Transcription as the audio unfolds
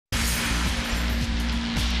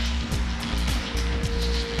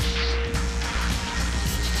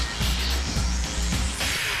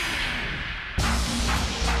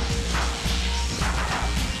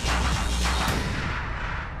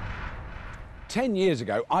10 years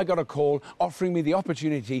ago, I got a call offering me the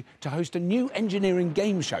opportunity to host a new engineering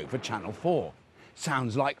game show for Channel 4.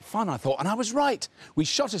 Sounds like fun, I thought, and I was right. We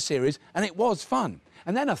shot a series and it was fun.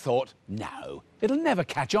 And then I thought, no, it'll never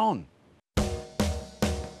catch on.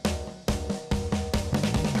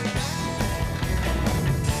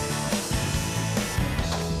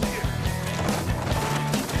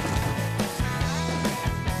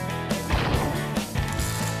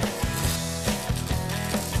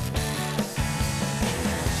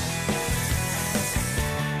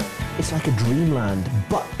 It's like a dreamland,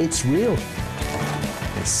 but it's real.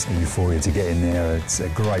 It's euphoria to get in there. It's a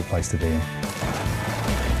great place to be in.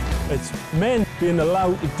 It's men being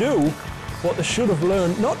allowed to do what they should have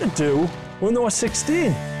learned not to do when they were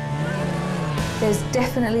 16. There's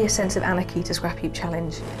definitely a sense of anarchy to Scrapheap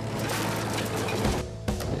Challenge.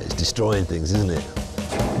 It's destroying things, isn't it?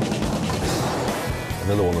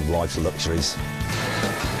 Another one of life's luxuries.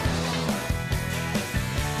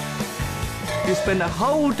 You spend a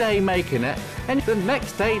whole day making it, and the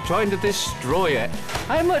next day trying to destroy it.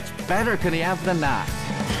 How much better can he have than that?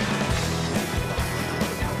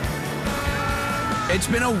 It's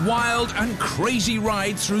been a wild and crazy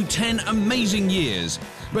ride through 10 amazing years.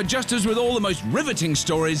 But just as with all the most riveting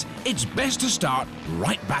stories, it's best to start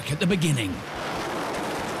right back at the beginning.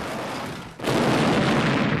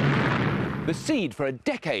 The seed for a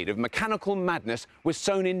decade of mechanical madness was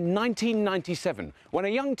sown in 1997 when a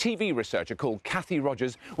young TV researcher called Kathy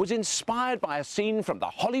Rogers was inspired by a scene from the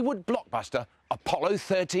Hollywood blockbuster Apollo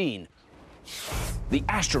 13. The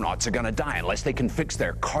astronauts are going to die unless they can fix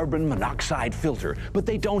their carbon monoxide filter, but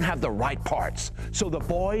they don't have the right parts. So the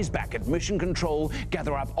boys back at Mission Control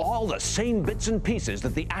gather up all the same bits and pieces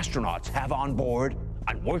that the astronauts have on board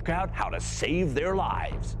and work out how to save their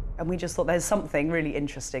lives. And we just thought there's something really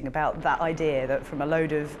interesting about that idea that from a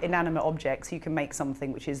load of inanimate objects you can make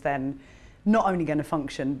something which is then not only going to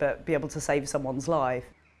function but be able to save someone's life.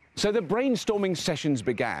 So the brainstorming sessions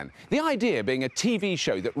began, the idea being a TV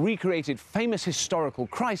show that recreated famous historical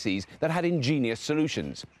crises that had ingenious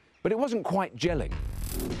solutions. But it wasn't quite gelling.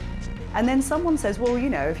 And then someone says, well, you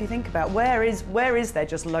know, if you think about where is there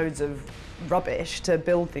just loads of rubbish to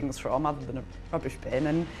build things from other than a rubbish bin,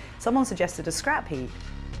 and someone suggested a scrap heap.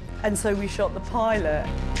 And so we shot the pilot.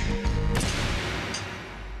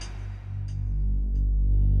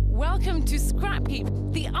 Welcome to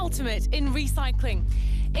Scrapheap, the ultimate in recycling.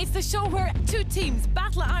 It's the show where two teams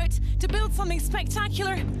battle it out to build something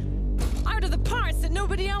spectacular out of the parts that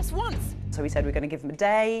nobody else wants. So we said we're going to give them a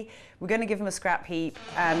day, we're going to give them a scrap heap,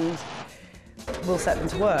 and we'll set them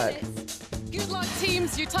to work. Good luck,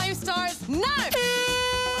 teams. Your time starts now!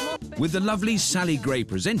 With the lovely Sally Gray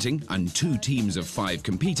presenting and 2 teams of 5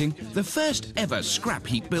 competing, the first ever scrap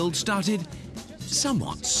heap build started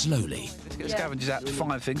somewhat slowly. Let's get scavengers out to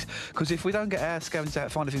find things, because if we don't get our scavengers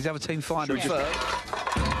out finding things, the other team find them.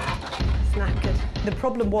 Knackered. The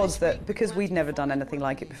problem was that because we'd never done anything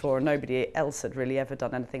like it before and nobody else had really ever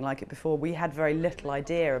done anything like it before, we had very little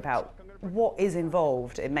idea about what is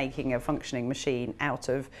involved in making a functioning machine out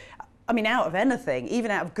of anything,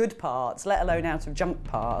 even out of good parts, let alone out of junk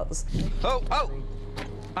parts. Oh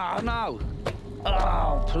no!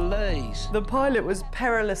 Oh, please. The pilot was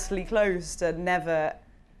perilously close to never,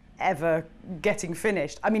 ever getting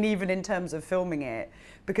finished. I mean, even in terms of filming it,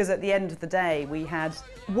 because at the end of the day, we had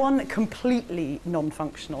one completely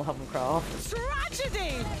non-functional hovercraft.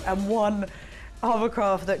 Tragedy! And one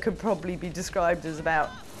hovercraft that could probably be described as about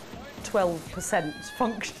 12%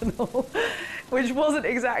 functional, which wasn't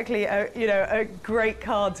exactly a great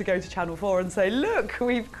card to go to Channel 4 and say, look,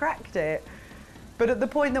 we've cracked it. But at the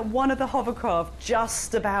point that one of the hovercraft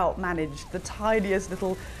just about managed the tiniest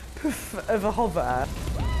little poof of a hover,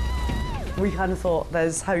 we kind of thought,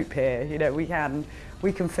 there's hope here, you know, we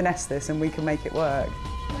can finesse this and we can make it work.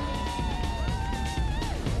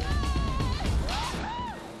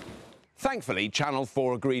 Thankfully, Channel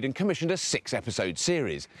 4 agreed and commissioned a 6-episode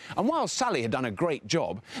series. And while Sally had done a great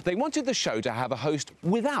job, they wanted the show to have a host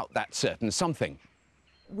without that certain something.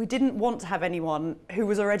 We didn't want to have anyone who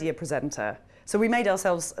was already a presenter. So we made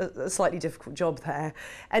ourselves a slightly difficult job there.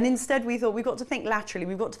 And instead we thought we've got to think laterally.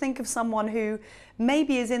 We've got to think of someone who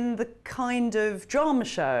maybe is in the kind of drama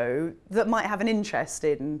show that might have an interest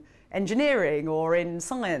in engineering or in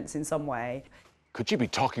science in some way. Could you be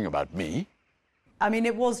talking about me? I mean,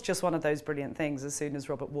 it was just one of those brilliant things. As soon as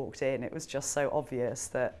Robert walked in, it was just so obvious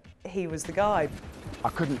that he was the guy. I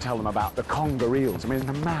couldn't tell them about the conger eels. I mean,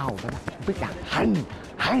 the mouth and the big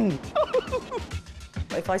hang.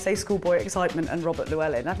 If I say schoolboy excitement and Robert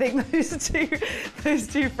Llewellyn, I think those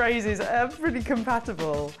two phrases are pretty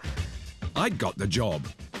compatible. I'd got the job.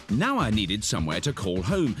 Now I needed somewhere to call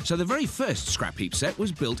home, so the very first scrap heap set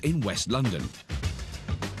was built in West London.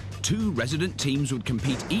 2 resident teams would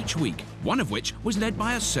compete each week, one of which was led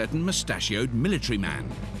by a certain mustachioed military man.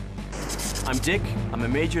 I'm Dick. I'm a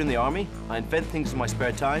major in the army. I invent things in my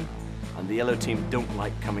spare time, and the yellow team don't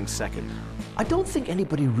like coming second. I don't think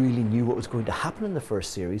anybody really knew what was going to happen in the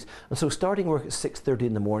first series, and so starting work at 6:30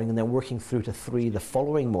 in the morning and then working through to 3 the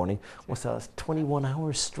following morning, what's that, 21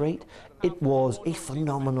 hours straight? It was a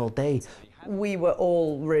phenomenal day. We were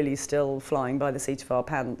all really still flying by the seat of our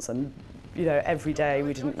pants, and you know, every day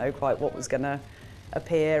we didn't know quite what was going to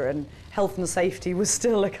appear, and health and safety was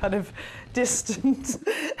still a kind of distant,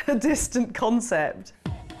 a distant concept.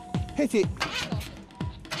 Hit it.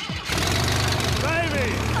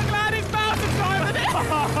 Baby! I'm glad it's mountain time, isn't it?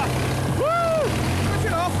 Woo! Push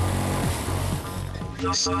it off!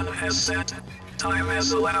 The sun has set. Time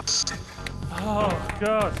has elapsed. Oh,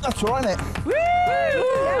 God. That's all right, isn't it? Woo!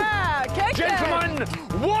 Yeah! Kick Gentlemen,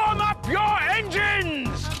 warm up your engines!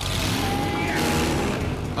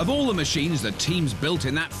 Of all the machines the teams built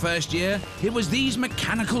in that first year, it was these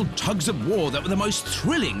mechanical tugs of war that were the most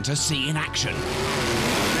thrilling to see in action.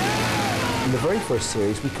 In the very first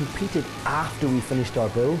series, we competed after we finished our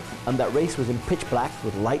build, and that race was in pitch black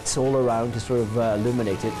with lights all around to sort of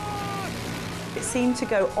illuminate it. It seemed to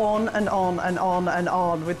go on and on and on and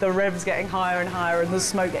on, with the revs getting higher and higher and the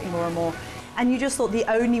smoke getting more and more. And you just thought the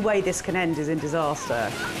only way this can end is in disaster.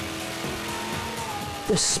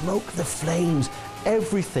 The smoke, the flames,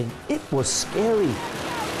 everything. It was scary.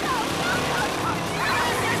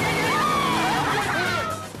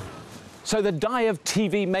 So the die of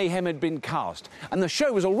TV mayhem had been cast, and the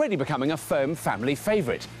show was already becoming a firm family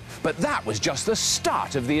favourite. But that was just the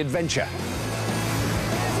start of the adventure.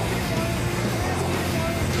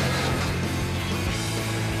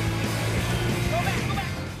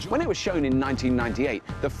 When it was shown in 1998,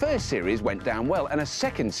 the first series went down well, and a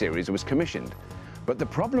second series was commissioned. But the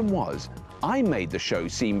problem was, I made the show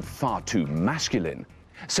seem far too masculine.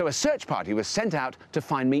 So a search party was sent out to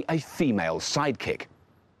find me a female sidekick.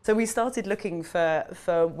 So we started looking for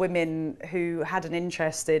women who had an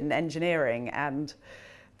interest in engineering, and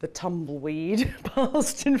the tumbleweed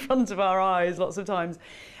passed in front of our eyes lots of times.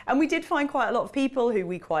 And we did find quite a lot of people who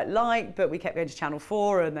we quite liked, but we kept going to Channel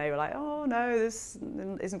 4 and they were like, oh no, this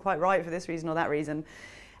isn't quite right for this reason or that reason.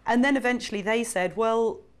 And then eventually they said,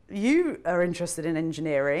 well, you are interested in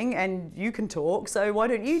engineering and you can talk, so why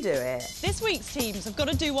don't you do it? This week's teams have got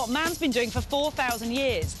to do what man's been doing for 4,000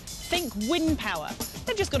 years. Think wind power.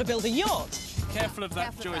 They've just got to build a yacht. Careful of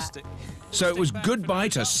that joystick. So it was goodbye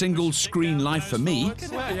to single screen life for me.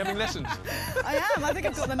 Well, you're having lessons. I am. I think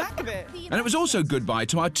I've got the knack of it. And it was also goodbye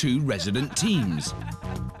to our 2 resident teams.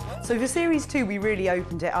 So for Series 2, we really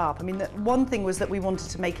opened it up. I mean, one thing was that we wanted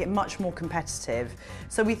to make it much more competitive.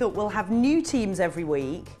 So we thought we'll have new teams every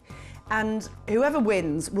week, and whoever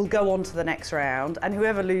wins will go on to the next round, and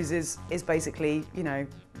whoever loses is basically, you know,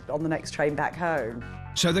 on the next train back home.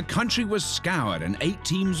 So the country was scoured and 8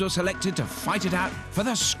 teams were selected to fight it out for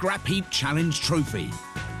the Scrap Heap Challenge trophy.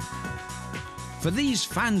 For these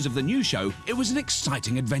fans of the new show, it was an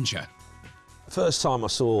exciting adventure. First time I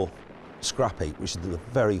saw Scrap Heap, which is the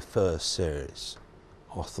very first series,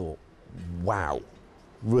 I thought, wow,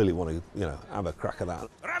 really want to, you know, have a crack at that.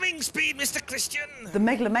 Ramming speed, Mr. Christian! The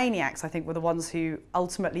Megalomaniacs, I think, were the ones who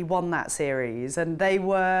ultimately won that series, and they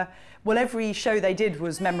were, well, every show they did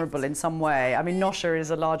was memorable in some way. I mean, Nosha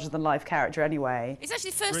is a larger-than-life character anyway. It's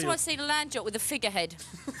actually the first time I've seen a land yacht with a figurehead.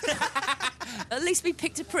 At least we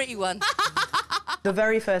picked a pretty one. The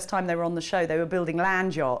very first time they were on the show, they were building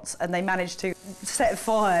land yachts, and they managed to set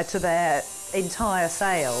fire to their entire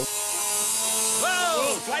sail.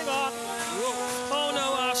 Whoa! Flame on! Oh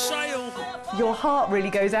no, our sail! Your heart really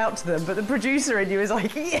goes out to them, but the producer in you is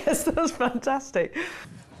like, yes, that's fantastic.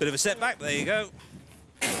 Bit of a setback, there you go.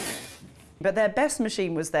 But their best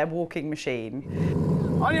machine was their walking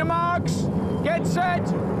machine. On your marks, get set,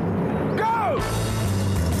 go!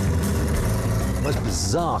 Most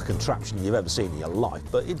bizarre contraption you've ever seen in your life,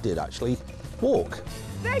 but it did actually walk.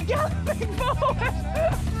 They're going forward!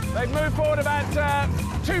 They've moved forward about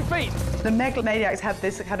 2 feet. The Megalomaniacs had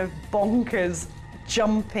this kind of bonkers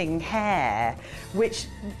jumping hair, which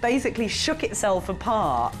basically shook itself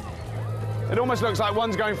apart. It almost looks like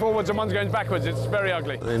one's going forwards and one's going backwards. It's very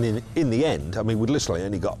ugly. And in the end, I mean, we'd literally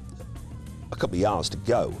only got a couple of yards to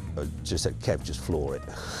go. I just said, Kev, just floor it.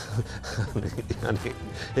 And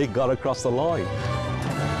it got across the line.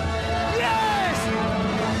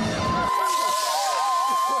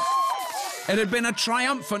 It had been a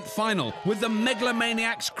triumphant final, with the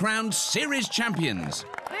Megalomaniacs crowned series champions.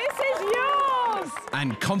 This is yours!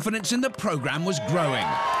 And confidence in the programme was growing.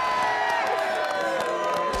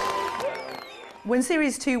 When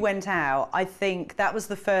Series 2 went out, I think that was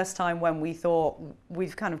the first time when we thought,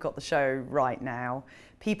 we've kind of got the show right now.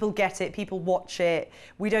 People get it, people watch it.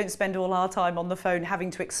 We don't spend all our time on the phone having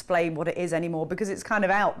to explain what it is anymore because it's kind of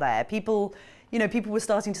out there. People, you know, people were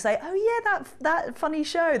starting to say, oh yeah, that funny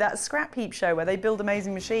show, that Scrapheap show where they build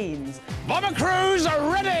amazing machines. Bomber crews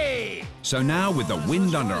are ready! So now, with the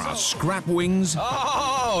wind under our scrap wings...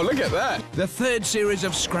 Oh, look at that! The third series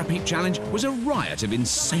of Scrapheap Challenge was a riot of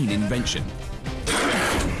insane invention.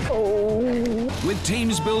 With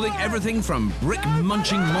teams building everything from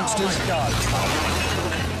brick-munching monsters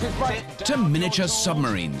to miniature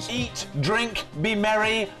submarines. Eat, drink, be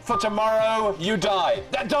merry, for tomorrow you die.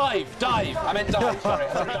 Dive! I meant dive, sorry.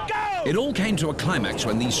 Go! It all came to a climax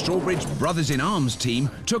when the Strawbridge Brothers-in-Arms team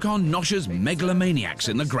took on Nosha's Megalomaniacs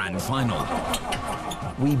in the grand final.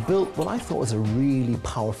 We built what I thought was a really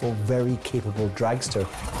powerful, very capable dragster.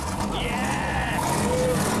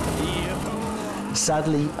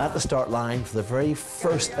 Sadly, at the start line for the very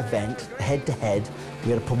first event, head-to-head, we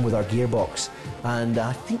had a problem with our gearbox. And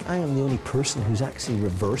I think I am the only person who's actually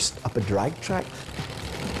reversed up a drag track.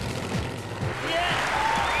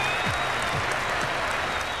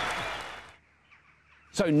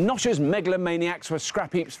 So Nosha's Megalomaniacs were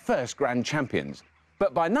Scrapheap's first grand champions.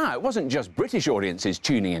 But by now, it wasn't just British audiences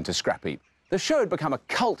tuning into Scrapheap. The show had become a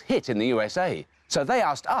cult hit in the USA, so they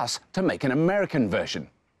asked us to make an American version.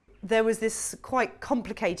 There was this quite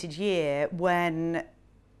complicated year when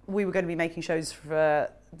we were going to be making shows for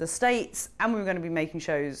the States and we were going to be making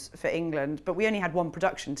shows for England, but we only had one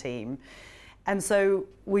production team. And so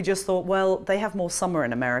we just thought, well, they have more summer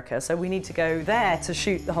in America, so we need to go there to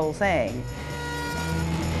shoot the whole thing.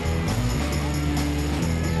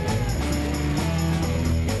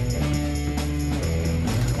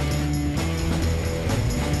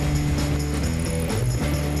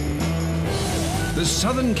 The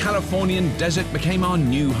Southern Californian desert became our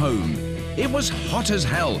new home. It was hot as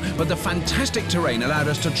hell, but the fantastic terrain allowed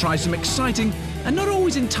us to try some exciting and not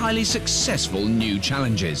always entirely successful new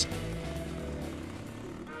challenges.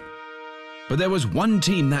 But there was one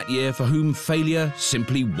team that year for whom failure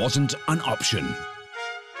simply wasn't an option.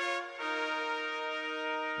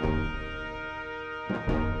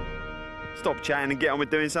 Stop chatting and get on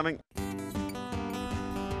with doing something.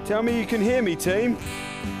 Tell me you can hear me, team.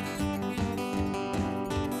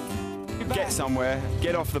 Get somewhere,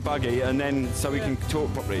 get off the buggy, and then so we can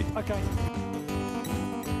talk properly. Okay.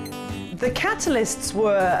 The Catalysts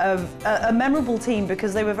were a memorable team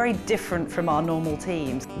because they were very different from our normal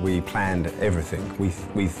teams. We planned everything. We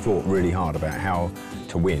thought really hard about how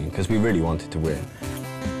to win because we really wanted to win.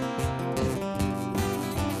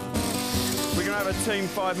 We're going to have a team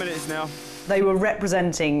 5 minutes now. They were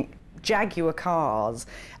representing Jaguar cars,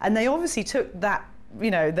 and they obviously took that, you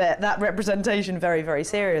know, that representation very, very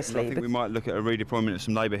seriously. I think we might look at a redeployment of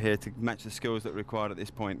some labour here to match the skills that are required at this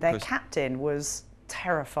point. Their captain was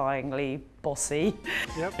terrifyingly bossy.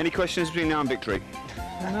 Yep. Any questions between now and victory?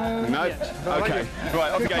 No. No? OK.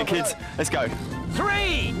 Right, off you go, kids. Let's go.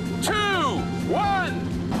 3, 2, 1.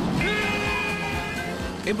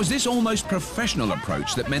 It was this almost professional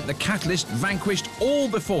approach that meant the Catalyst vanquished all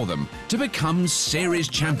before them to become series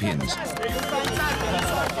champions.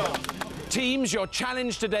 Teams, your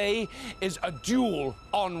challenge today is a duel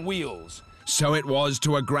on wheels. So it was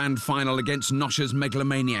to a grand final against Nosha's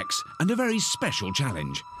Megalomaniacs, and a very special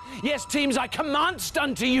challenge. Yes, teams, I command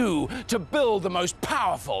unto you to build the most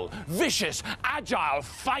powerful, vicious, agile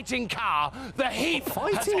fighting car the Heap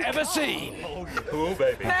has ever seen. Oh,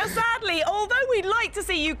 baby. Now, sadly, although we'd like to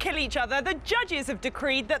see you kill each other, the judges have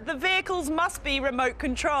decreed that the vehicles must be remote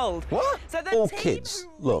controlled. What? So the All kids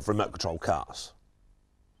love remote control cars.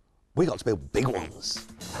 We got to build big ones.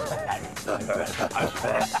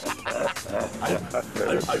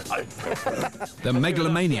 The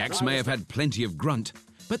Megalomaniacs may have had plenty of grunt,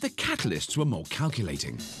 but the Catalysts were more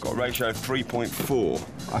calculating. Got a ratio of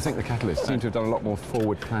 3.4. I think the Catalysts seem to have done a lot more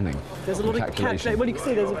forward planning. There's a lot of calculation. Well, you can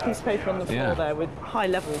see there's a piece of paper on the floor there with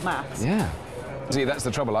high-level maths. Yeah. See, that's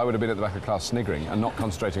the trouble. I would have been at the back of class sniggering and not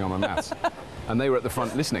concentrating on my maths. And they were at the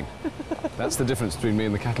front listening. That's the difference between me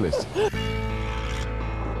and the Catalysts.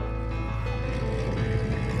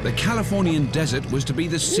 The Californian desert was to be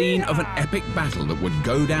the scene of an epic battle that would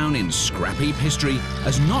go down in Scrapheap history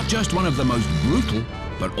as not just one of the most brutal,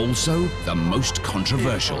 but also the most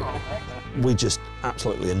controversial. We just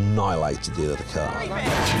absolutely annihilated the other car.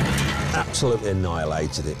 Absolutely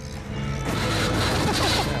annihilated it.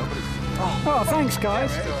 Oh, thanks,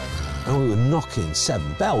 guys. And we were knocking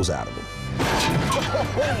 7 bells out of them.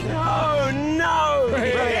 Oh, no!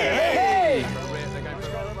 Hey!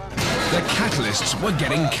 The catalysts were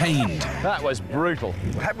getting caned. That was brutal.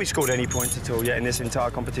 Have we scored any points at all yet in this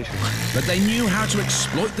entire competition? But they knew how to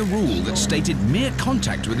exploit the rule that stated mere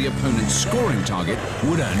contact with the opponent's scoring target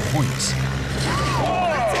would earn points. Their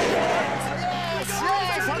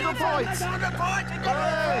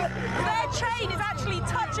chain is actually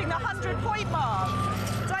touching the 100-point mark.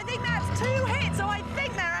 So I think that's 2 hits, so I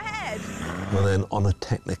think they're ahead. And then on a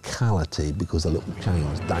technicality, because the little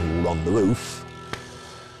chains dangled on the roof,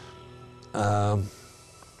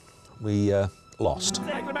 we lost.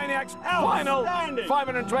 Maniacs final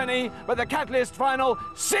 520, but the Catalyst final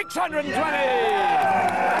 620!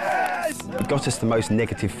 It got us the most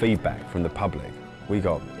negative feedback from the public. We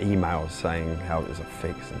got emails saying how it was a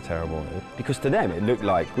fix and terrible. Because to them it looked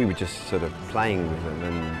like we were just sort of playing with them,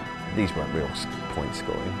 and these weren't real point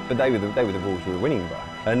scoring. But they were the rules we were winning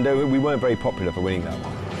by. And we weren't very popular for winning that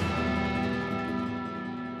one.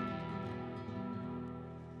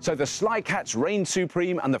 So the Sly Cats reigned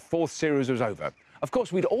supreme and the 4th series was over. Of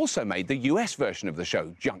course, we'd also made the US version of the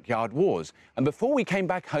show, Junkyard Wars. And before we came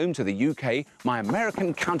back home to the UK, my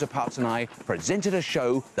American counterparts and I presented a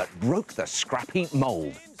show that broke the scrap heap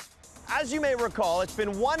mold. As you may recall, it's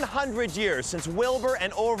been 100 years since Wilbur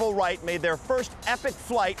and Orville Wright made their first epic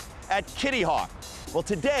flight at Kitty Hawk. Well,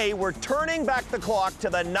 today we're turning back the clock to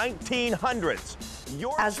the 1900s.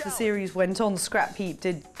 As the series went on, Scrapheap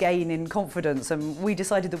did gain in confidence, and we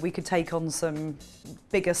decided that we could take on some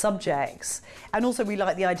bigger subjects. And also we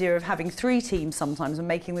like the idea of having 3 teams sometimes and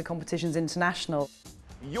making the competitions international.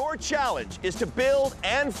 Your challenge is to build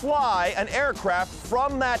and fly an aircraft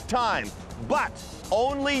from that time, but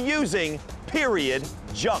only using period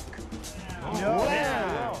junk.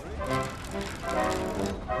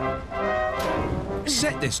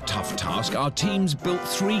 Set this tough task, our teams built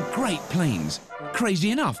 3 great planes.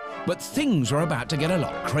 Crazy enough, but things were about to get a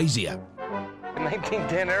lot crazier. A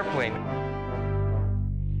 1910 airplane.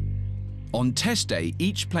 On test day,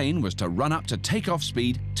 each plane was to run up to takeoff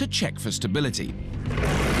speed to check for stability.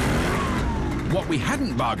 What we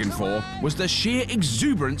hadn't bargained for was the sheer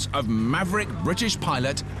exuberance of maverick British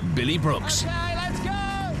pilot Billy Brooks.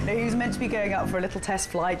 He was meant to be going up for a little test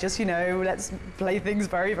flight, just, you know, let's play things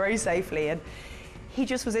very, very safely. And he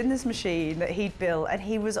just was in this machine that he'd built, and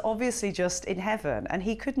he was obviously just in heaven, and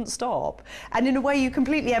he couldn't stop. And in a way, you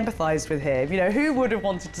completely empathised with him. You know, who would have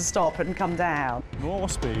wanted to stop and come down? More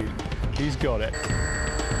speed. He's got it.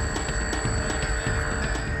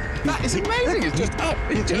 That is amazing. It's just up.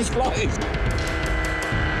 It just flies.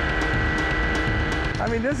 I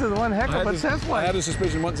mean, this is one heck of a test flight. I had a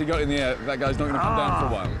suspicion once he got in the air, that guy's not going to come down for a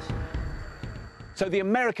while. So the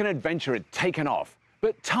American adventure had taken off.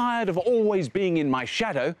 But tired of always being in my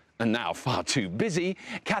shadow, and now far too busy,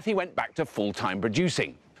 Kathy went back to full-time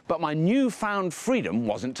producing. But my newfound freedom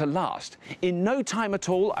wasn't to last. In no time at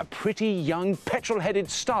all, a pretty young, petrol-headed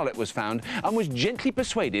starlet was found and was gently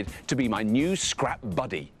persuaded to be my new scrap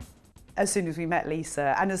buddy. As soon as we met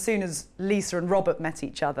Lisa, and as soon as Lisa and Robert met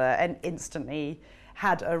each other, and instantly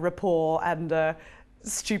had a rapport and a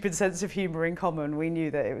stupid sense of humour in common, we knew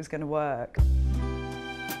that it was going to work.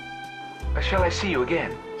 Shall I see you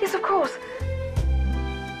again? Yes, of course.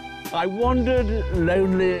 I wandered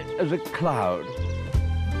lonely as a cloud.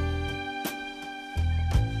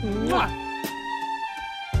 Mwah!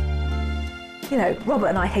 You know, Robert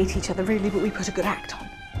and I hate each other really, but we put a good act on.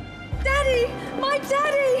 Daddy! My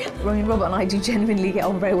daddy! I mean, Robert and I do genuinely get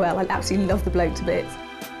on very well. I absolutely love the bloke to bits.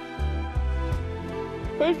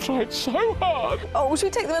 They tried so hard. Oh, should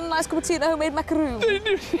we take them in a nice cup of tea and a homemade macaroon? They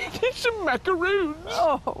did some macaroons.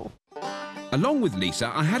 Oh. Along with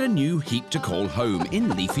Lisa, I had a new heap to call home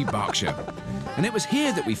in leafy Berkshire. And it was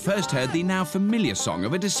here that we first heard the now familiar song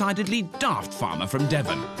of a decidedly daft farmer from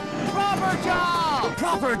Devon. Proper job!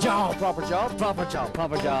 Proper job! Proper job, proper job,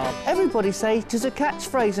 proper job. Everybody say it is a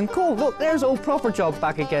catchphrase, and cool, look, there's old proper job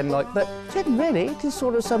back again, like, but it isn't really. It is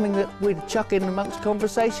sort of something that we'd chuck in amongst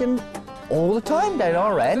conversation all the time down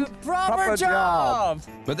our end. Proper job!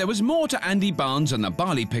 But there was more to Andy Barnes and the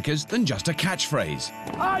Barley Pickers than just a catchphrase.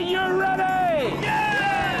 Are you ready?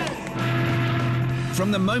 Yes!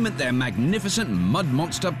 From the moment their magnificent mud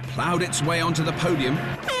monster ploughed its way onto the podium,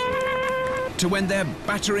 to when their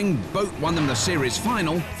battering boat won them the series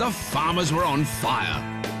final, the farmers were on fire.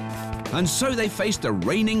 And so they faced the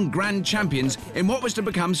reigning grand champions in what was to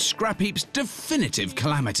become Scrapheap's definitive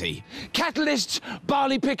calamity. Catalysts,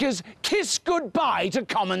 barley pickers, kiss goodbye to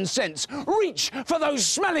common sense. Reach for those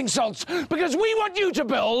smelling salts, because we want you to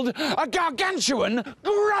build a gargantuan,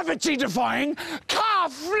 gravity-defying,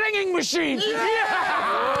 car-flinging machine.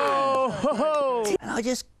 Yeah! Oh. And I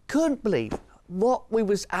just couldn't believe what we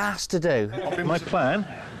was asked to do. My plan,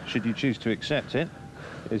 should you choose to accept it,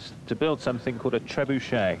 is to build something called a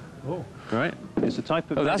trebuchet. Oh. Right? It's a type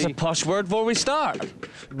of... Oh, that's a posh word before we start.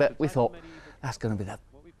 But we thought, that's going to be the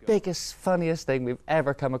biggest, funniest thing we've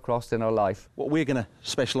ever come across in our life. What we're going to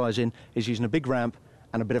specialise in is using a big ramp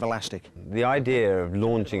and a bit of elastic. The idea of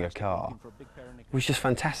launching a car was just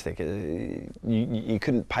fantastic. You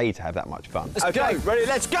couldn't pay to have that much fun. Okay, ready,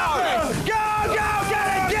 let's go! Go, go,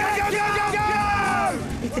 get it, get it, go, go, go,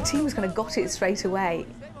 go! If the team was kind of got it straight away,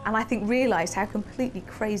 and I think realised how completely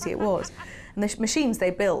crazy it was. And the machines they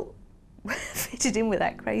built fitted in with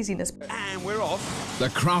that craziness. And we're off. The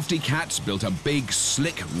crafty cats built a big,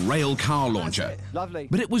 slick rail car launcher. Lovely.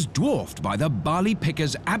 But it was dwarfed by the barley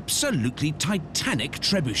pickers' absolutely titanic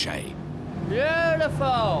trebuchet.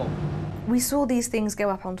 Beautiful! We saw these things go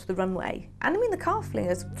up onto the runway. And I mean, the car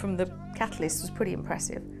flingers from the Catalyst was pretty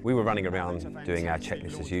impressive. We were running around doing our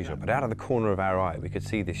checklist as usual, but out of the corner of our eye, we could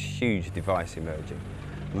see this huge device emerging.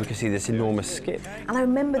 And we could see this enormous skip. And I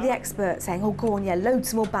remember the expert saying, oh, go on, yeah, load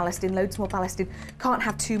some more ballast in, load some more ballast in. Can't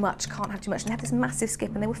have too much, can't have too much. And they had this massive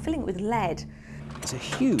skip, and they were filling it with lead. It's a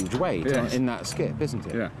huge weight in that skip, isn't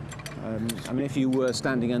it? Yeah. I mean, if you were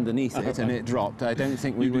standing underneath it and it dropped, I don't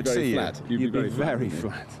think we would see it. You'd be very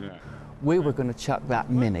flat. Yeah. We were going to chuck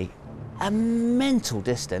that Mini a mental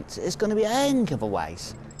distance. It's going to be a hell of a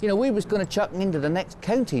ways. You know, we was going to chuck into the next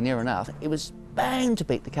county near enough. It was bound to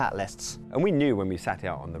beat the Catalysts. And we knew when we sat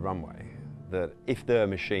out on the runway that if their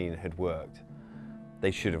machine had worked,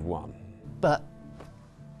 they should have won. But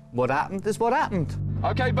what happened is what happened.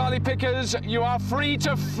 OK, barley pickers, you are free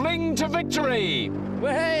to fling to victory.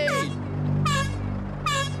 Hey!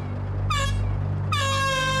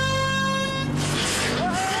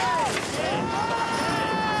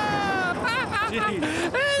 It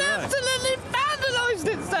absolutely vandalised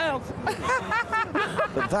itself!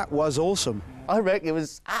 But that was awesome. I reckon it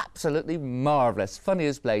was absolutely marvellous. Funny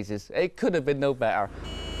as blazes. It could have been no better.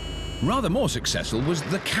 Rather more successful was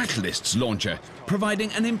the Catalyst's launcher, providing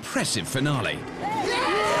an impressive finale.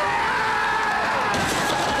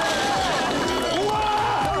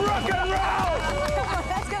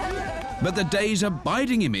 But the day's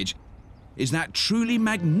abiding image is that truly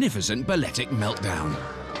magnificent balletic meltdown.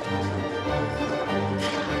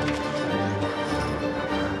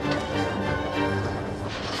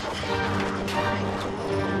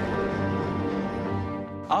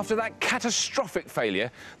 After that catastrophic failure,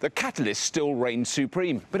 the Catalyst still reigned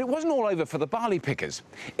supreme. But it wasn't all over for the barley pickers.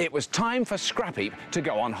 It was time for Scrapheap to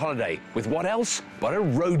go on holiday, with what else but a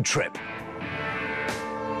road trip.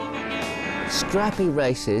 Scrappy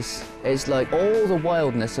races is like all the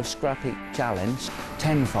wildness of Scrappy Challenge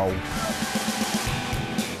tenfold.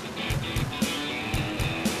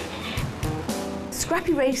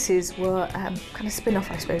 Scrappy races were kind of spin-off,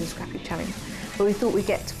 I suppose, of Scrappy Challenge. But we thought we'd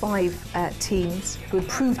get 5 teams who would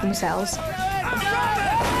prove themselves.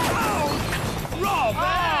 Rob!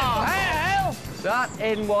 That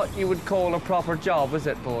ain't what you would call a proper job, is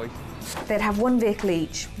it, boys? They'd have 1 vehicle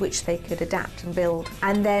each, which they could adapt and build,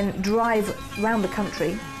 and then drive around the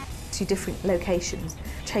country to different locations,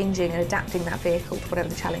 changing and adapting that vehicle to whatever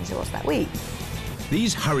the challenge there was that week.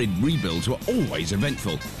 These hurried rebuilds were always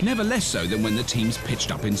eventful, never less so than when the teams pitched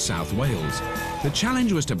up in South Wales. The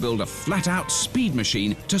challenge was to build a flat-out speed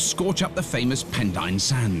machine to scorch up the famous Pendine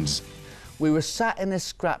Sands. We were sat in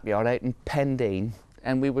this scrapyard out in Pendine,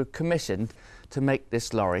 and we were commissioned to make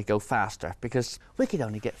this lorry go faster because we could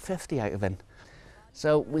only get 50 out of him.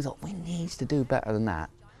 So we thought, we need to do better than that.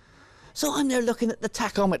 So I'm there looking at the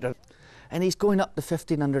tachometer, and he's going up to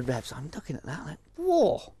 1,500 revs. I'm looking at that like,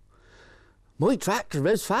 whoa, my tractor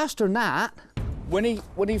revs faster than that. When he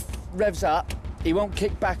revs up, he won't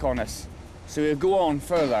kick back on us, so he'll go on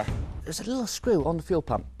further. There's a little screw on the fuel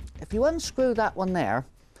pump. If you unscrew that one there,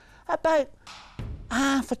 about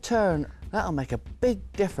half a turn, that'll make a big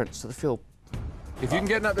difference to the fuel. If you can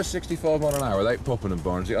get up to 65 miles an hour without popping and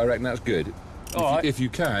Barnsley, I reckon that's good. If you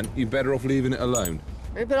can, you're better off leaving it alone.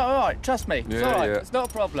 It'll be all right, trust me. It's all right, it's not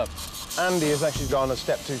a problem. Andy has actually gone a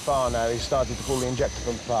step too far now. He's started to pull the injector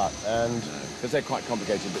pump apart, and because they're quite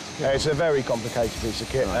complicated bits of kit. It's a very complicated piece of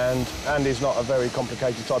kit, and Andy's not a very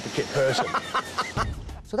complicated type of kit person.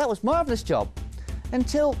 So that was a marvellous job,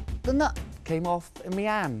 until the nut came off in my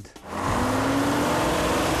hand.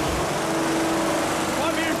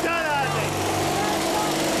 What have you done, Andy?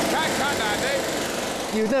 Crack,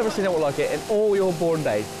 Andy! You've never seen it like it in all your born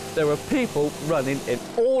days. There were people running in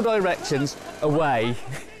all directions away.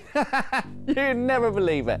 You'd never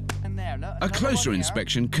believe it. A closer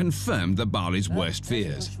inspection confirmed the barley's worst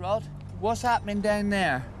fears. Rod, what's happening down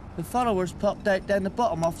there? The followers popped out down the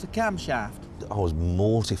bottom off the camshaft. I was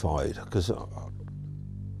mortified because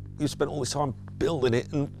you spent all this time building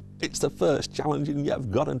it and It's the first challenge and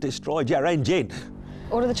you've gone and destroyed your engine.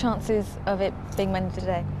 What are the chances of it being mended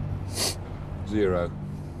today? 0.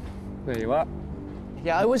 There you are.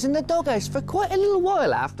 Yeah, I was in the doghouse for quite a little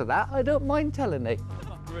while after that, I don't mind telling you.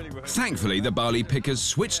 Thankfully, the barley pickers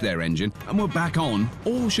switched their engine and were back on,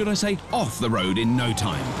 or should I say, off the road in no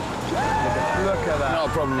time. Look at that. Not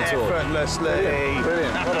a problem at all. Effortlessly.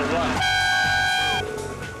 Brilliant. What a run.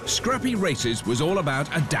 Scrappy Races was all about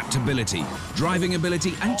adaptability, driving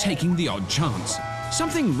ability and taking the odd chance.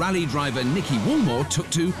 Something rally driver Nicky Woolmore took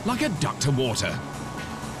to like a duck to water.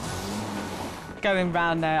 Going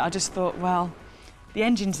round there, I just thought, well, the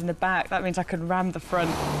engine's in the back, that means I could ram the front.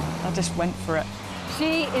 I just went for it.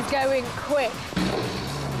 She is going quick.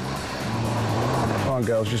 Come on,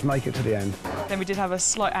 girls, just make it to the end. Then we did have a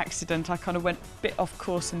slight accident. I kind of went a bit off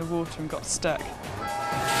course in the water and got stuck.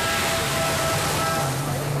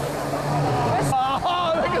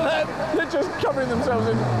 Oh, look at them! They're just covering themselves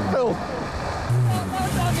in filth.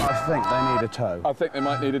 I think they need a tow. I think they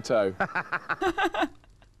might need a tow.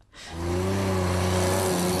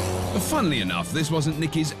 Funnily enough, this wasn't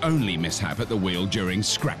Nicky's only mishap at the wheel during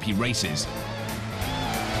Scrappy Races.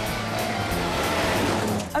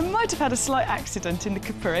 I might have had a slight accident in the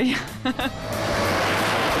Capri.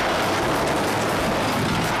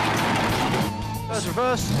 First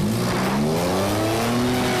reverse.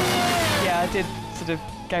 Yeah, I did sort of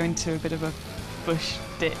go into a bit of a bush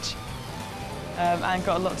ditch and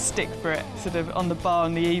got a lot of stick for it, sort of on the bar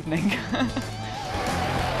in the evening.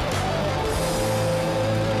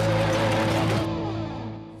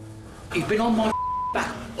 He's been on my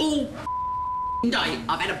back all day.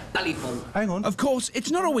 I've had a bellyful. Hang on. Of course,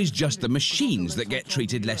 it's not always just the machines that get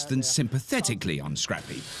treated less than sympathetically on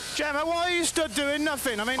Scrappy. Gemma, why are you stood doing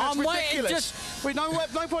nothing? I mean, that's ridiculous. Wait, no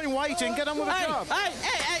point in waiting. Get on with the job.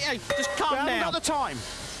 Hey, just calm down. We haven't got the time.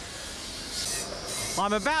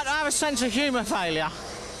 I'm about to have a sense of humour failure.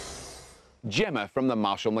 Gemma from the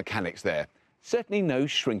Marshall Mechanics there. Certainly no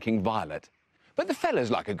shrinking violet. But the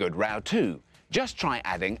fellas like a good row too. Just try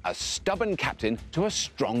adding a stubborn captain to a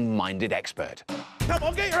strong-minded expert. Come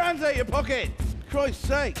on, get your hands out of your pocket! Christ's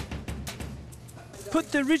sake! Put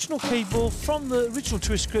the original keyboard from the original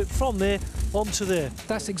twist script from there onto there.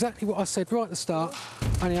 That's exactly what I said right at the start.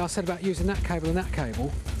 Only I said about using that cable and that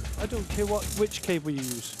cable. I don't care which cable you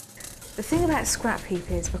use. The thing about Scrapheap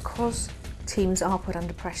is because teams are put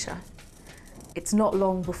under pressure, it's not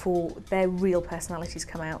long before their real personalities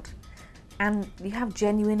come out. And you have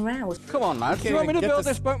genuine rows. Come on, man. Do you want me to build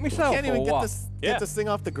this boat myself? Can't even get this thing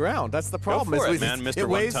off the ground. That's the problem. Go for it, man, Mr. It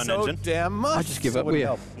weighs One-Ton so Engine. damn much. I just give up with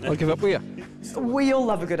you. I'll give up with you. We all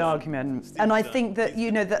love a good argument, and I think that,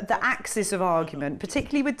 you know, the axis of argument,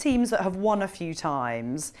 particularly with teams that have won a few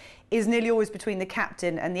times, is nearly always between the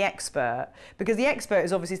captain and the expert, because the expert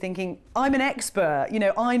is obviously thinking, I'm an expert, you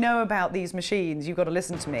know, I know about these machines, you've got to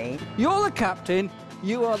listen to me. You're the captain,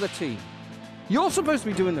 you are the team. You're supposed to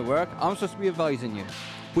be doing the work, I'm supposed to be advising you.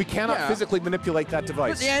 We cannot physically manipulate that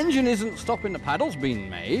device. But the engine isn't stopping the paddles being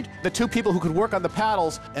made. The two people who could work on the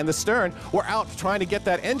paddles and the stern were out trying to get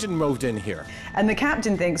that engine moved in here. And the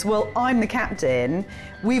captain thinks, well, I'm the captain,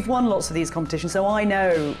 we've won lots of these competitions, so I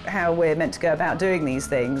know how we're meant to go about doing these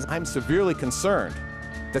things. I'm severely concerned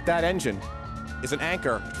that that engine is an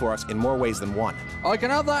anchor for us in more ways than one. I can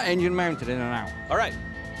have that engine mounted in an hour. All right,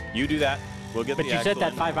 you do that. We'll get but the you said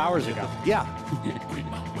that in. 5 hours ago. Yeah.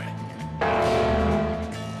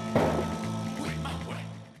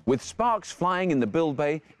 With sparks flying in the build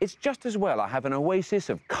bay, it's just as well I have an oasis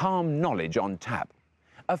of calm knowledge on tap.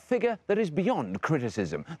 A figure that is beyond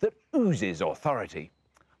criticism, that oozes authority.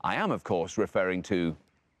 I am, of course, referring to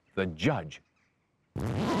the judge.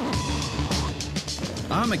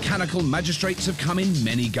 Our mechanical magistrates have come in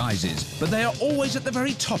many guises, but they are always at the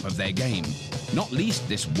very top of their game. Not least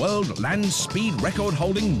this world land speed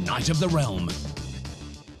record-holding Knight of the Realm.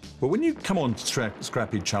 Well, when you come on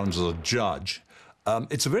Scrapheap Challenge as a judge,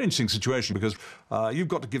 it's a very interesting situation because you've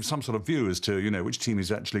got to give some sort of view as to, you know, which team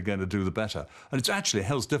is actually going to do the better. And it's actually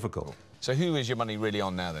hell's difficult. So who is your money really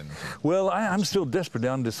on now, then? Well, I'm still desperately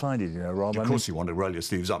undecided, you know, Rob. Of course you want to roll your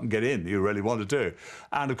sleeves up and get in. You really want to do.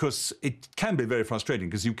 And, of course, it can be very frustrating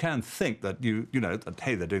because you can think that, you know, that,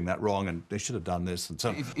 hey, they're doing that wrong and they should have done this and so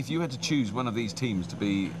on. If you had to choose one of these teams to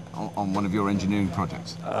be on one of your engineering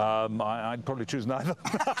projects? I'd probably choose neither.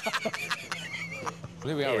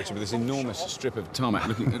 Well, here we are, Richard, with this enormous strip of tarmac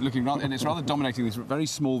looking rather, and it's rather dominating this very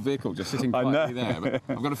small vehicle just sitting quietly there. But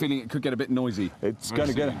I've got a feeling it could get a bit noisy. It's going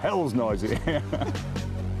to get hell's noisy.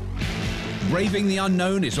 Braving the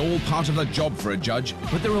unknown is all part of the job for a judge,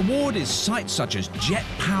 but the reward is sights such as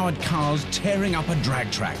jet-powered cars tearing up a drag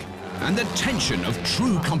track and the tension of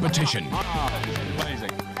true competition.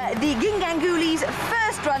 The Ginganguli's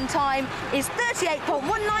first run time is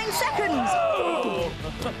 38.19 seconds.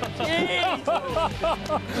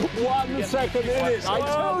 1 second in it, I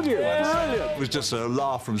told you. It was just a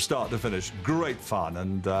laugh from start to finish. Great fun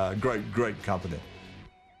and great company.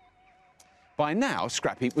 By now,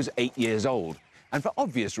 Scrapheap was 8 years old, and for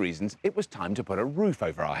obvious reasons, it was time to put a roof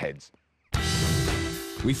over our heads.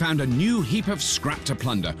 We found a new heap of scrap to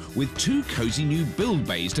plunder with 2 cosy new build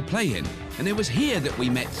bays to play in. And it was here that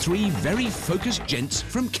we met 3 very focused gents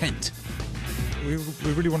from Kent. We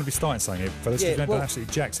really want to be starting something here, fellas. We've done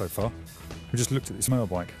absolutely jack so far. We just looked at this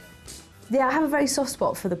motorbike. Yeah, I have a very soft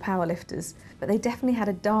spot for the powerlifters, but they definitely had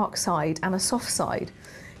a dark side and a soft side.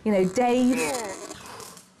 You know, Dave...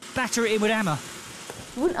 Batter it in with hammer.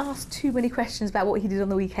 Wouldn't ask too many questions about what he did on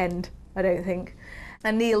the weekend, I don't think.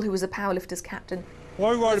 And Neil, who was the powerlifters captain...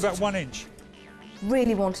 Why are we worried about 1 inch?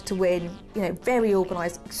 Really wanted to win, you know, very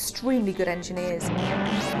organised, extremely good engineers.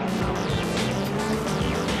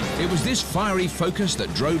 It was this fiery focus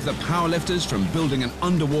that drove the powerlifters from building an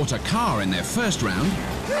underwater car in their first round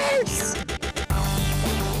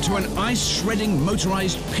to an ice-shredding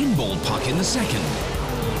motorised pinball puck in the second.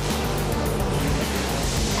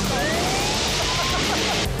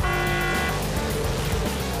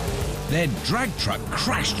 Their drag truck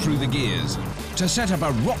crashed through the gears to set up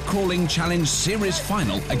a rock-crawling challenge series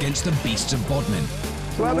final against the Beasts of Bodmin.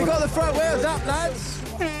 Well, we got the front wheels up, lads.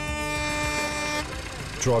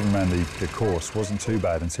 Driving around the course wasn't too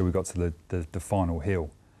bad until we got to the final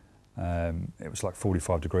hill. It was like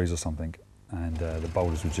 45 degrees or something, and the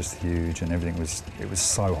boulders were just huge, and everything was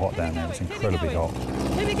so hot down there. It was incredibly hot.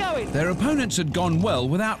 Keep it going. Their opponents had gone well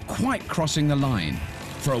without quite crossing the line.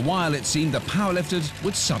 For a while, it seemed the powerlifters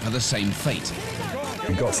would suffer the same fate.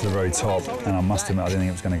 We got to the very top, and I must admit, I didn't think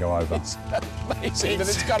it was going to go over. It's amazing that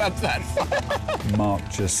it's got up that far. Mark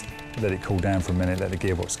just let it cool down for a minute, let the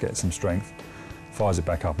gearbox get some strength, fires it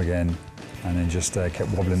back up again, and then just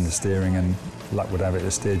kept wobbling the steering, and luck would have it,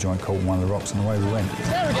 the steer joint caught one of the rocks, and away we went.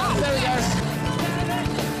 There we go, there we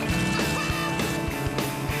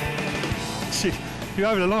go. You're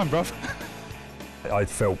over the line, bruv. I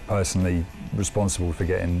felt personally responsible for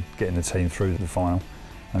getting the team through the final,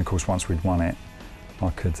 and of course once we'd won it, I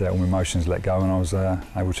could all my emotions let go, and I was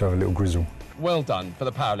able to have a little grizzle. Well done for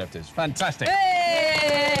the powerlifters, fantastic.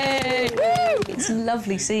 Hey! It's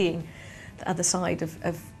lovely seeing the other side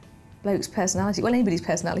of blokes' personality, well, anybody's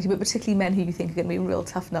personality, but particularly men who you think are going to be real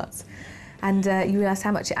tough nuts, and you realise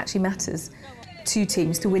how much it actually matters to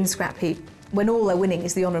teams to win Scrapheap when all they're winning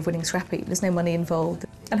is the honour of winning Scrapheap. There's no money involved,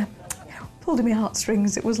 and I pulled in my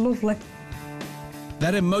heartstrings. It was lovely.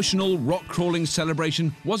 That emotional rock-crawling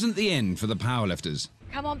celebration wasn't the end for the powerlifters.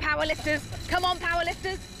 Come on, powerlifters! Come on,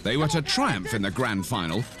 powerlifters! They were to triumph in the grand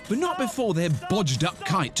final, but not before their bodged-up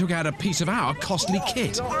kite took out a piece of our costly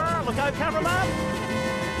kit. Look out, cameraman!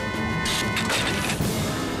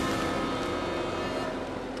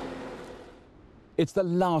 It's the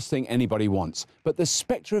last thing anybody wants, but the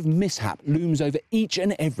spectre of mishap looms over each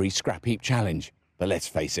and every Scrapheap challenge. But let's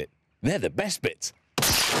face it, they're the best bits.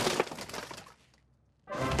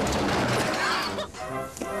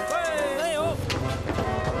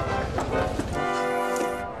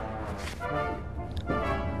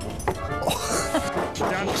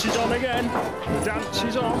 Dance is on again. The dance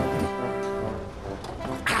is on.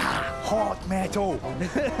 Hot metal.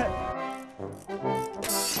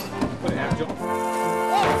 Put it out, John.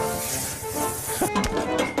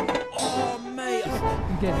 Oh, mate.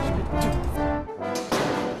 Again.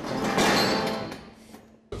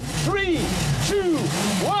 3, 2,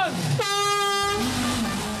 1.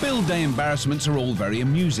 Build day embarrassments are all very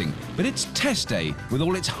amusing, but it's test day with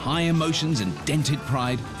all its high emotions and dented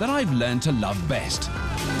pride that I've learned to love best.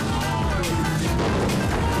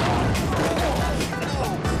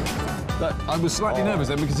 But I was slightly nervous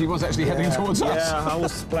then because he was actually heading towards us. Yeah, I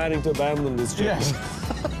was planning to abandon this trip. Yes.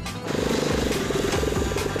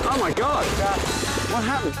 Oh my God! What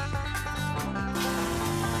happened?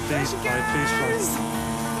 Please fly, please fly.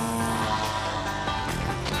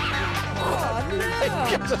 Oh, no.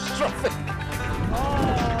 Catastrophic!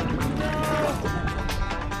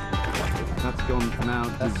 That's gone now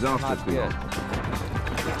disastrously wrong.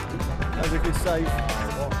 That was a good save.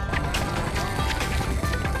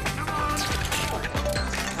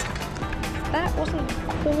 That wasn't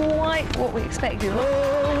quite what we expected.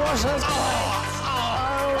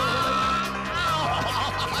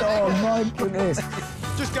 Oh, my goodness.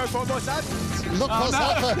 Just go for it, boys, lad. Look what's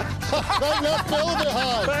happened. Don't left Bill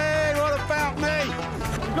behind. Ben, what about me?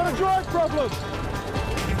 You've got a drive problem.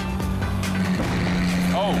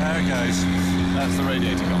 Oh, there it goes. That's the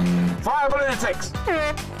radiator gone. Fire balloonatics.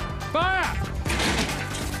 Fire!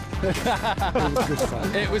 was good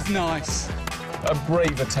fun. It was nice. A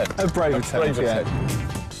brave attempt. A brave attempt, yeah.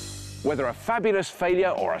 Whether a fabulous failure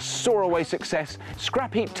or a soar-away success,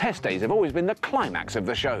 Scrapheap test days have always been the climax of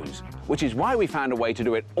the shows, which is why we found a way to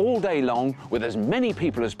do it all day long with as many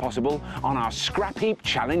people as possible on our Scrapheap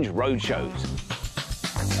Challenge road shows.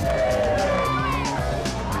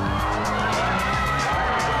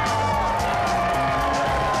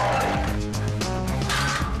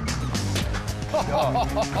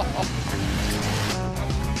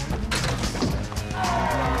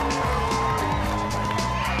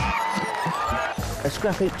 A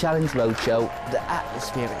Scrapheap Challenge Roadshow, the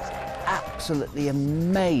atmosphere is absolutely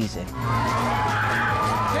amazing.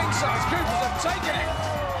 King-size Coopers have taken it!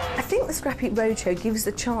 I think the Scrapheap Roadshow gives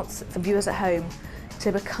the chance for viewers at home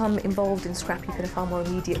to become involved in Scrapheap in a far more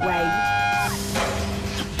immediate way.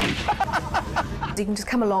 You can just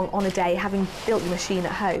come along on a day, having built your machine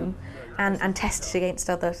at home, and test it against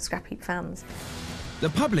other Scrapheap fans. The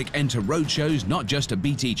public enter roadshows not just to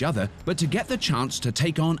beat each other, but to get the chance to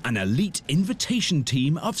take on an elite invitation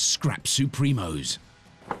team of scrap supremos.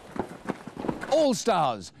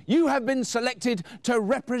 All-Stars, you have been selected to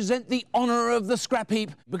represent the honour of the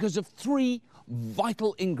Scrapheap because of 3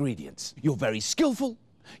 vital ingredients. You're very skillful,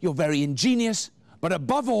 you're very ingenious, but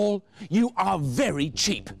above all, you are very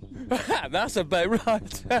cheap. That's about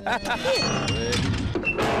right.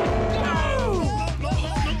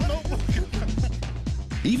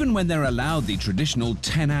 Even when they're allowed the traditional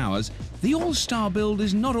 10 hours, the All-Star build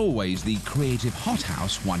is not always the creative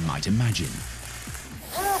hothouse one might imagine.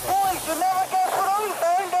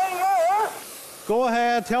 Go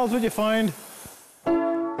ahead, tell us what you find.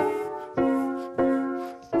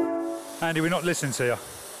 Andy, we're not listening to you.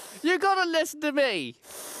 You gotta listen to me.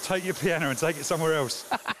 Take your piano and take it somewhere else.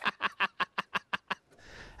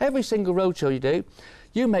 Every single roadshow you do,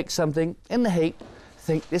 you make something in the heat,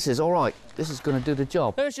 think this is all right, this is going to do the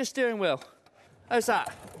job. Where's your steering wheel? How's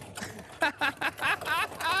that?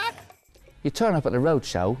 You turn up at the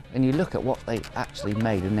roadshow and you look at what they actually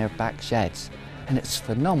made in their back sheds, and it's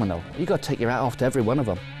phenomenal. You've got to take your hat off to every one of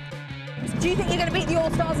them. Do you think you're going to beat the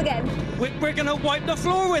All-Stars again? We're going to wipe the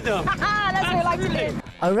floor with them. That's what I like to do.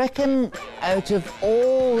 I reckon out of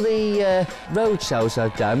all the roadshows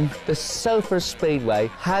I've done, the Sofa Speedway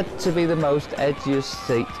had to be the most edgiest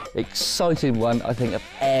seat, exciting one I think I've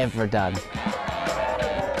ever done.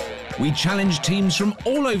 We challenge teams from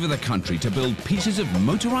all over the country to build pieces of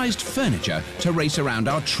motorised furniture to race around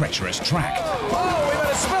our treacherous track. Oh, we've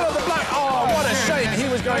had a spill of the black. Oh, what a shame. He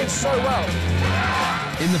was going so well.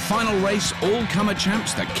 In the final race, all-comer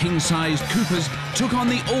champs, the king-sized Coopers, took on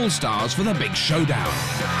the All-Stars for the big showdown.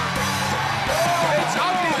 It's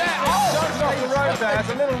ugly there. Jumped off the road there. It's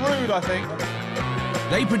a little rude, I think.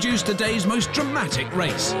 They produced the day's most dramatic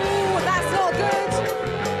race. Ooh, that's not good.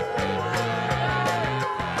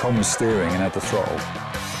 Con was steering and had the throttle,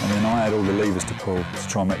 and then I had all the levers to pull to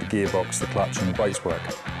try and make the gearbox, the clutch and the brakes work.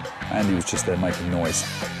 Andy was just there making noise.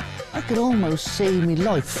 I could almost see me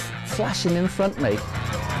life flashing in front of me.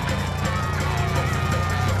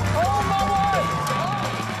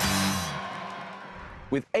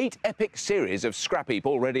 With 8 epic series of Scrapheap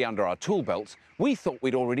already under our tool belts, we thought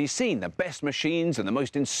we'd already seen the best machines and the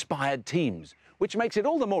most inspired teams, which makes it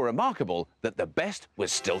all the more remarkable that the best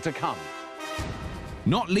was still to come.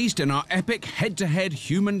 Not least in our epic head-to-head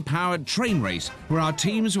human-powered train race, where our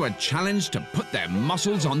teams were challenged to put their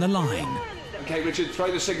muscles on the line. OK, Richard, throw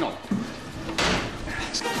the signal.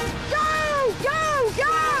 Go! Go!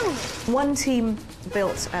 Go! One team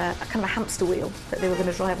built a kind of a hamster wheel that they were going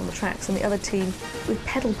to drive on the tracks, and the other team with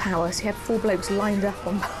pedal power, so you had 4 blokes lined up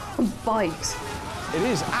on bikes. It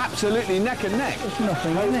is absolutely neck and neck. There's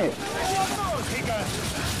nothing in it.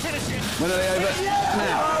 When are they over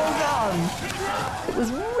now? It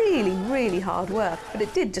was really, really hard work, but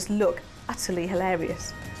it did just look utterly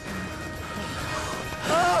hilarious.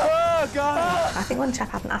 Oh, God! I think one chap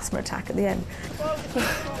had an asthma attack at the end.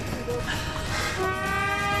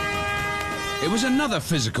 It was another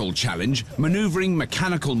physical challenge, manoeuvring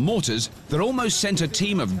mechanical mortars that almost sent a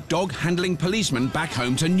team of dog-handling policemen back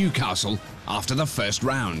home to Newcastle after the first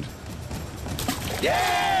round.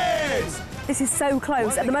 Yes! This is so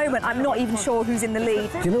close. At the moment, I'm not even sure who's in the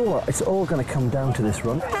lead. Do you know what? It's all going to come down to this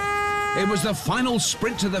run. It was the final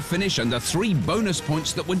sprint to the finish and the 3 bonus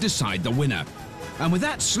points that would decide the winner. And with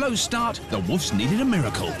that slow start, the Wolves needed a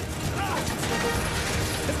miracle.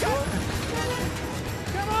 Let's go!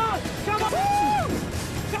 Come on! Come on!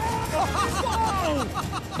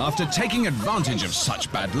 After taking advantage of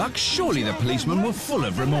such bad luck, surely the policemen were full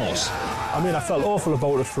of remorse. I mean, I felt awful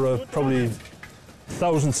about it for probably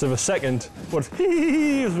thousandths of a second, but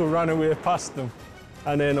as we ran away past them.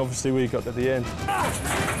 And then obviously we got to the end.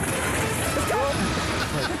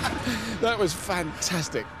 That was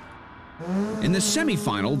fantastic. In the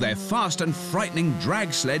semi-final, their fast and frightening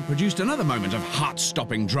drag sled produced another moment of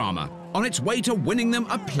heart-stopping drama, on its way to winning them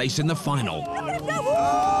a place in the final.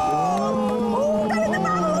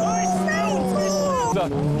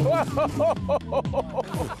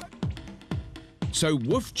 So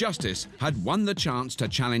Woof Justice had won the chance to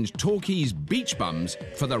challenge Torquay's beach bums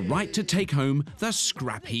for the right to take home the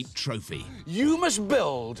Scrapheap trophy. You must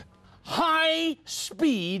build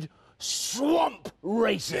high-speed swamp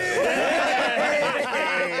races.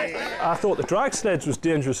 I thought the drag sleds was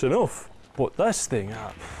dangerous enough, but this thing...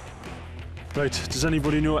 Right, does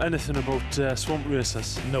anybody know anything about swamp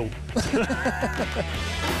races? No.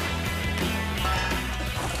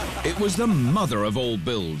 It was the mother of all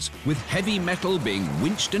builds, with heavy metal being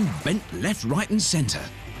winched and bent left, right and centre.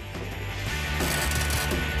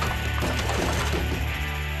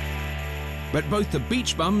 But both the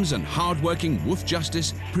beach bums and hard-working Woof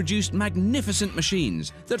Justice produced magnificent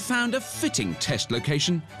machines that found a fitting test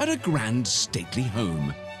location at a grand stately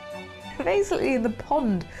home. Basically in the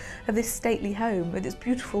pond of this stately home, with its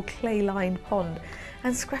beautiful clay-lined pond,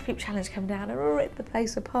 and Scrapheap Challenge come down and rip the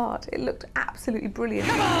place apart. It looked absolutely brilliant.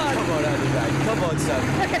 Come on! Come on, Andy, come on, son.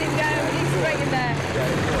 Look at him go, he's straight in there.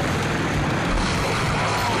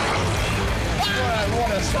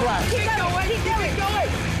 What a scrap. Keep going, keep going.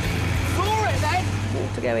 Floor it then.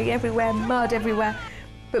 Water going everywhere, mud everywhere,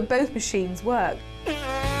 but both machines worked.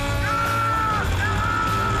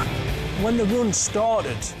 When the run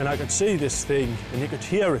started, and I could see this thing, and you could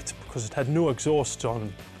hear it because it had no exhaust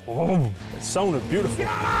on. Oh, it sounded beautiful.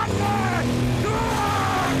 And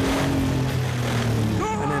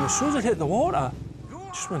then as soon as it hit the water,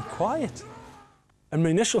 it just went quiet. And my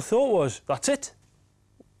initial thought was, that's it.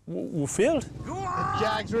 We failed. The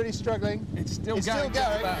Jag's really struggling. It's still going.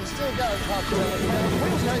 It's still going.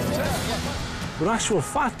 But in actual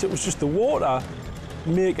fact, it was just the water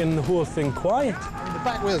making the whole thing quiet. I mean, the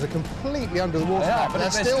back wheels are completely under the water, But they're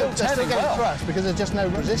still getting thrust because there's just no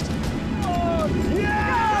resistance.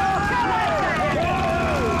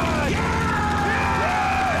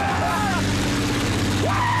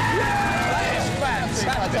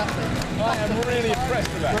 I am really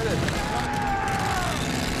impressed with that.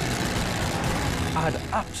 I had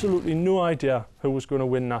absolutely no idea who was going to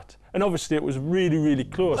win that. And obviously it was really, really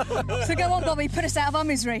close. So go on, Bobby, put us out of our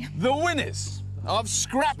misery. The winners of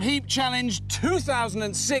Scrapheap Challenge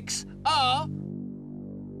 2006 are...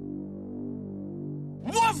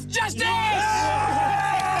 Woof Justice!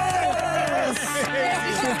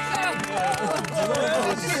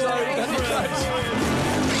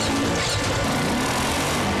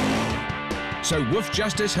 So Woof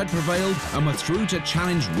Justice had prevailed and were through to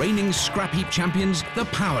challenge reigning Scrapheap champions, the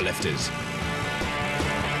Powerlifters.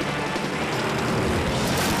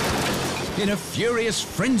 In a furious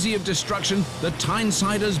frenzy of destruction, the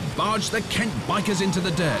Tynesiders barged the Kent bikers into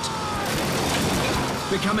the dirt,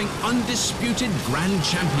 becoming undisputed grand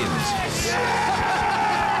champions.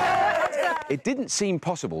 It didn't seem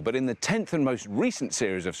possible, but in the 10th and most recent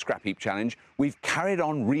series of Scrapheap Challenge, we've carried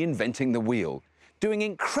on reinventing the wheel, doing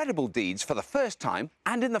incredible deeds for the first time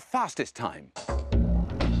and in the fastest time.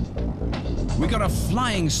 We got a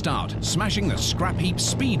flying start, smashing the Scrapheap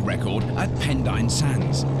speed record at Pendine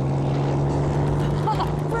Sands.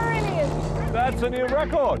 Brilliant! That's a new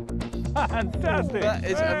record. Fantastic. That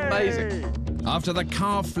is amazing. After the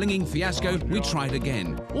car-flinging fiasco, we tried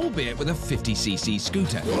again, albeit with a 50cc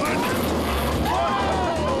scooter.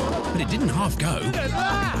 But it didn't half go.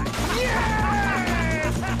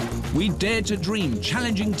 We dared to dream,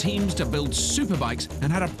 challenging teams to build superbikes and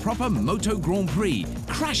had a proper Moto Grand Prix,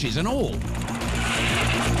 crashes and all.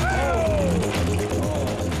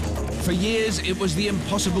 For years, it was the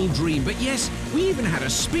impossible dream, but yes, we even had a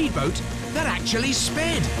speedboat that actually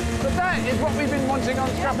sped. But that is what we've been wanting on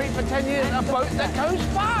Scrapheap for 10 years, a boat that goes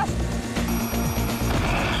fast.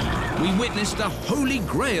 We witnessed the holy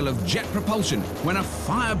grail of jet propulsion when a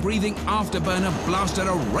fire-breathing afterburner blasted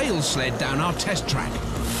a rail sled down our test track.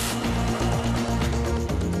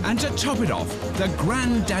 And to top it off, the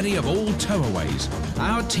granddaddy of all towaways,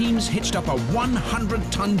 our teams hitched up a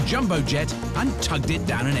 100-ton jumbo jet and tugged it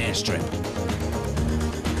down an airstrip.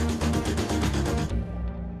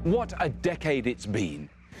 What a decade it's been.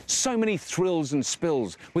 So many thrills and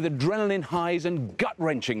spills with adrenaline highs and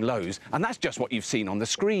gut-wrenching lows, and that's just what you've seen on the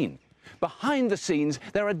screen. Behind the scenes,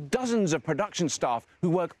 there are dozens of production staff who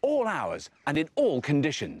work all hours and in all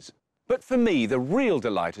conditions. But for me, the real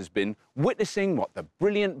delight has been witnessing what the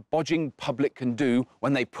brilliant bodging public can do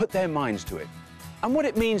when they put their minds to it, and what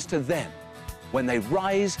it means to them. when they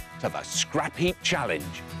rise to the scrap heap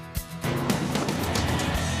challenge.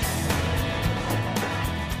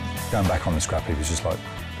 Going back on the scrap heap is just like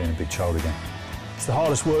being a big child again. It's the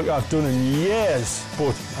hardest work I've done in years,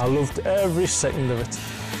 but I loved every second of it.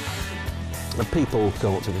 And people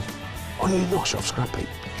go up to me, oh, you nosh off scrap heap.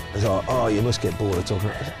 It's like, oh, you must get bored of talking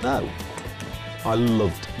about it. No. I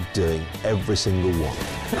loved doing every single one.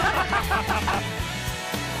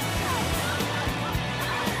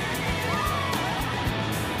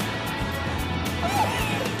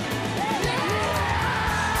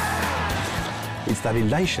 It's that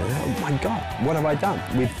elation. Oh my God, what have I done?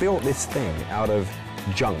 We've built this thing out of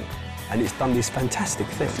junk, and it's done this fantastic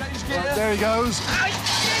thing. Right, there he goes.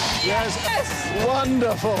 Yes.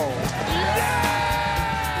 Wonderful.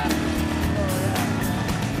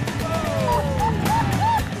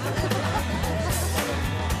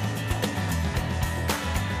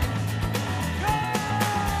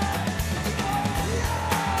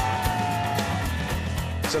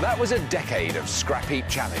 So that was a decade of scrap heap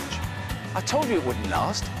challenge. I told you it wouldn't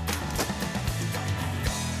last.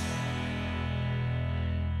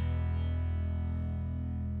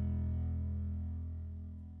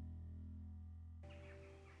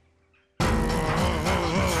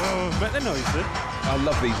 Make the noise, then. I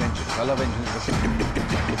love these engines. I love engines.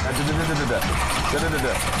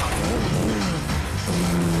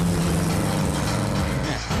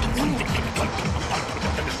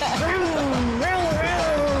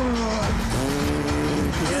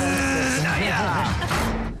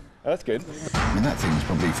 That's good. I mean, that thing's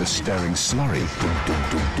probably for stirring slurry.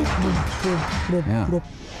 Yeah.